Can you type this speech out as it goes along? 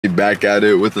Back at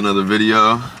it with another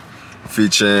video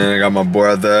featuring, I got my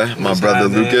brother,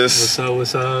 Lucas.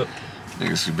 What's up?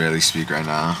 Niggas who barely speak right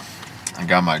now. I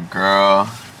got my girl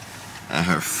and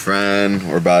her friend.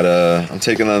 We're about to, I'm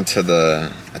taking them to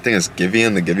the, I think it's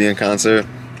Giveon, the Giveon concert.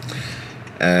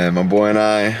 And my boy and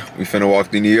I, we finna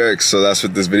walk through New York, so that's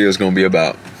what this video is gonna be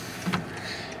about.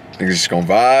 Niggas just gonna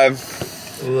vibe.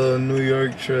 A little New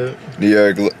York trip.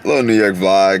 Little New York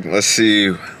vlog. Let's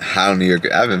see how New York.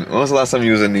 When was the last time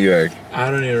you was in New York? I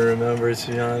don't even remember,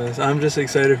 to be honest. I'm just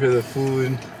excited for the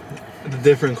food, the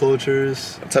different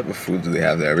cultures. What type of food do they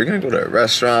have there? We're gonna go to a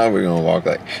restaurant. We're gonna walk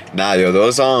like, nah, yo,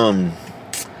 those you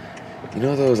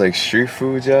know those like street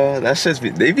food, y'all? That shit's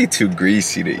they be too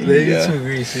greasy to eat. They be too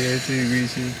greasy. They're too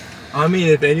greasy. I mean,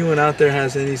 if anyone out there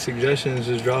has any suggestions,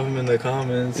 just drop them in the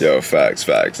comments. Yo, facts.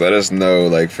 Let us know,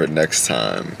 like, for next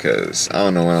time, because I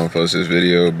don't know when I'll post this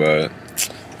video, but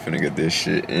I'm finna get this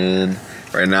shit in.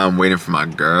 Right now, I'm waiting for my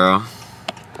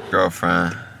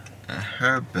girlfriend, and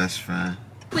her best friend.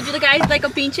 Would you guys like a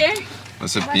pinche?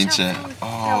 What's a pinche?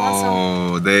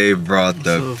 Oh, they brought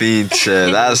the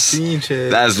pinche.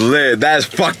 That's lit. That's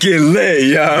fucking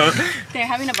lit, yo. They're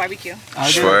having a barbecue.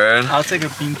 I'll take a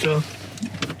pincho.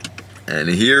 And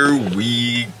here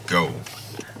we go.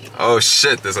 Oh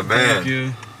shit, there's a man. Thank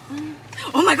you.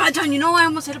 Oh my god, John, you know what I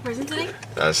almost hit a person today?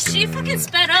 She fucking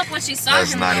sped up when she saw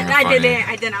him. Not even funny.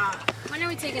 I did not. When are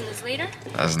we taking this later?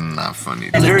 That's not funny.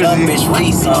 I'm the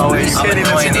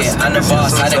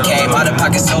boss, I done came out of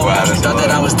pocket so much. Thought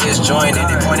that I was disjointed.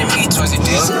 They pointed me towards the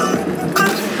disc.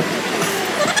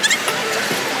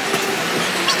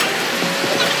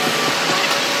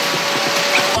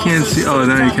 Can't see. Oh,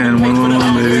 now you can.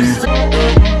 One, baby.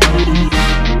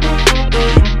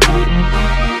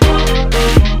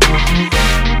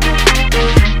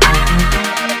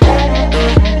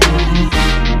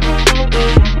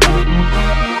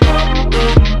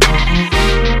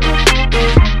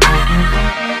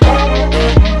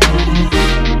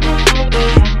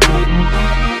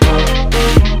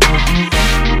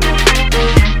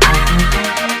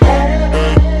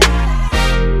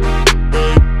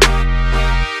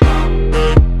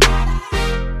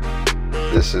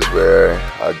 This is where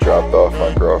I dropped off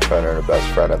my girlfriend and her best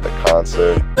friend at the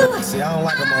concert. See, I don't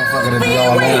like a motherfucker to be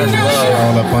all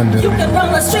up under me.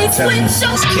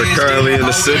 We're currently in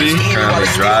the city, currently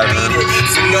driving.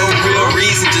 For no real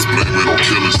reason, just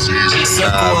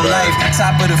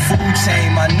top of the food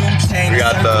chain, my new chain. We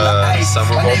got the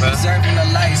summer moment.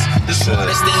 The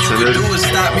smartest thing you can do is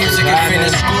stop music and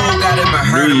finish school. Gotta be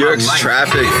heard. New York's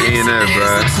traffic ain't it,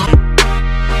 bro.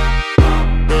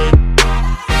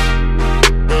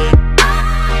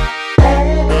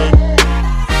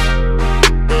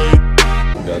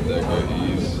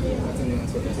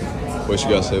 What you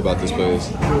gotta say about this place?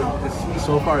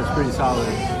 So far, it's pretty solid.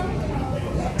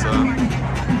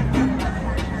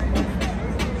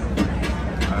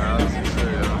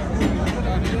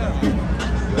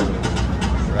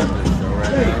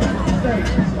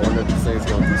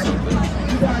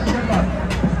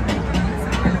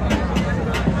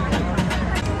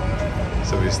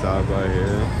 So we stopped by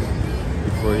here.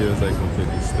 Before he was like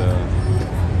completely stuck.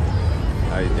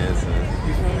 How you dancing?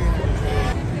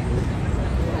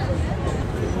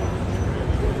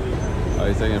 Oh,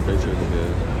 he's taking pictures of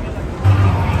it.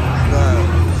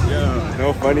 Yo,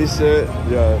 no funny shit.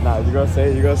 Yo, nah, you gonna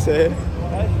say it?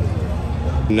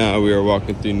 Now we are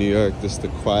walking through New York. This is the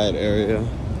quiet area.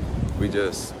 We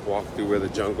just walked through where the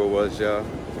jungle was, y'all.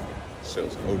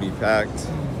 Show's OD packed.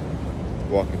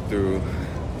 Walking through.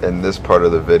 In this part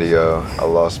of the video, I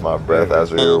lost my breath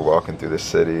as we were walking through the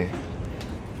city.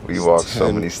 We walked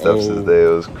so many steps today, it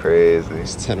was crazy.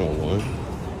 It's 10:01.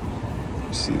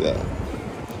 You see that?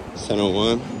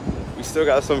 10:01. We still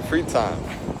got some free time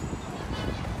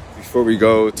before we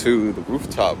go to the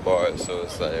rooftop bar. So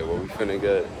it's like what we finna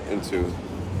get into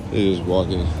is just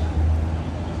walking.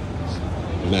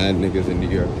 Mad niggas in New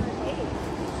York.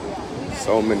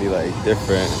 So many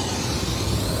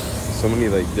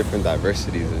different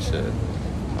diversities and shit.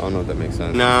 I don't know if that makes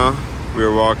sense. Now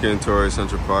we're walking towards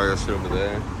Central Park. That shit over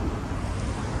there.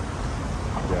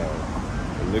 Yeah,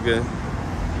 the nigga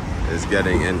is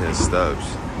getting in his stubs.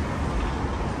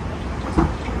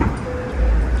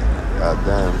 God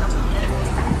damn.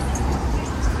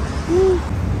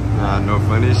 Nah, no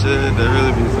funny shit. There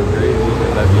really be some crazy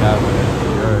shit that be happening in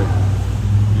New York.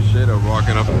 You straight up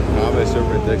walking up. How is your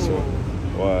prediction?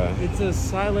 What? It's a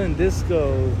silent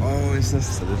disco. Oh, it's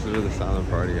just. So this is where the silent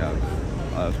party happened.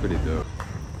 Oh, that's pretty dope.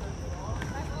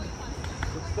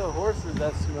 It's the horses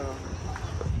that smell.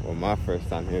 Well, my first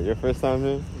time here. Your first time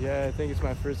here? Yeah, I think it's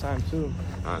my first time too.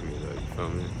 Not me though, you feel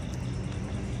me?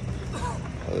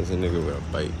 Oh, there's a nigga with a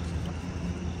bike.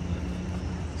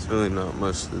 It's really not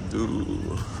much to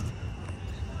do.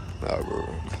 Now we're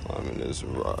climbing this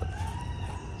rock.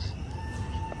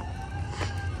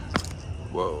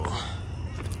 Whoa.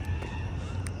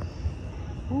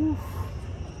 Woo.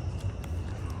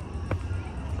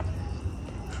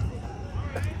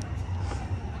 I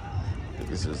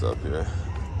think it's just up here.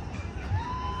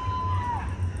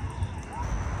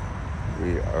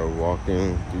 We are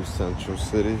walking through Central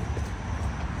City.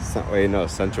 Wait, no,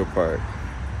 Central Park.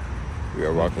 We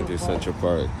are walking through Central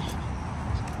Park.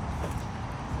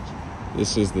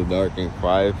 This is the dark and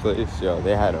quiet place. Yo,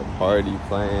 they had a party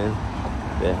playing.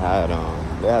 They had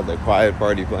the quiet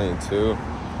party playing too.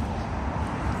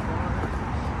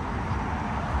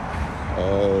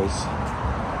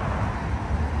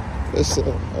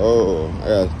 I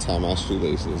gotta tie my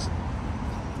shoelaces.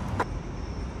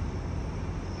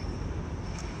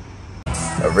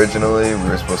 Originally, we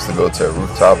were supposed to go to a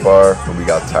rooftop bar, but we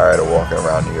got tired of walking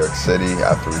around New York City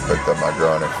after we picked up my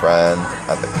girl and her friend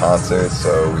at the concert,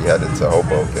 so we headed to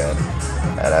Hoboken.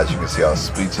 And as you can see, I was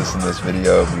speechless in this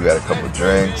video. We had a couple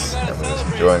drinks, and we were just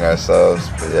enjoying ourselves.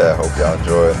 But yeah, hope y'all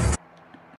enjoy.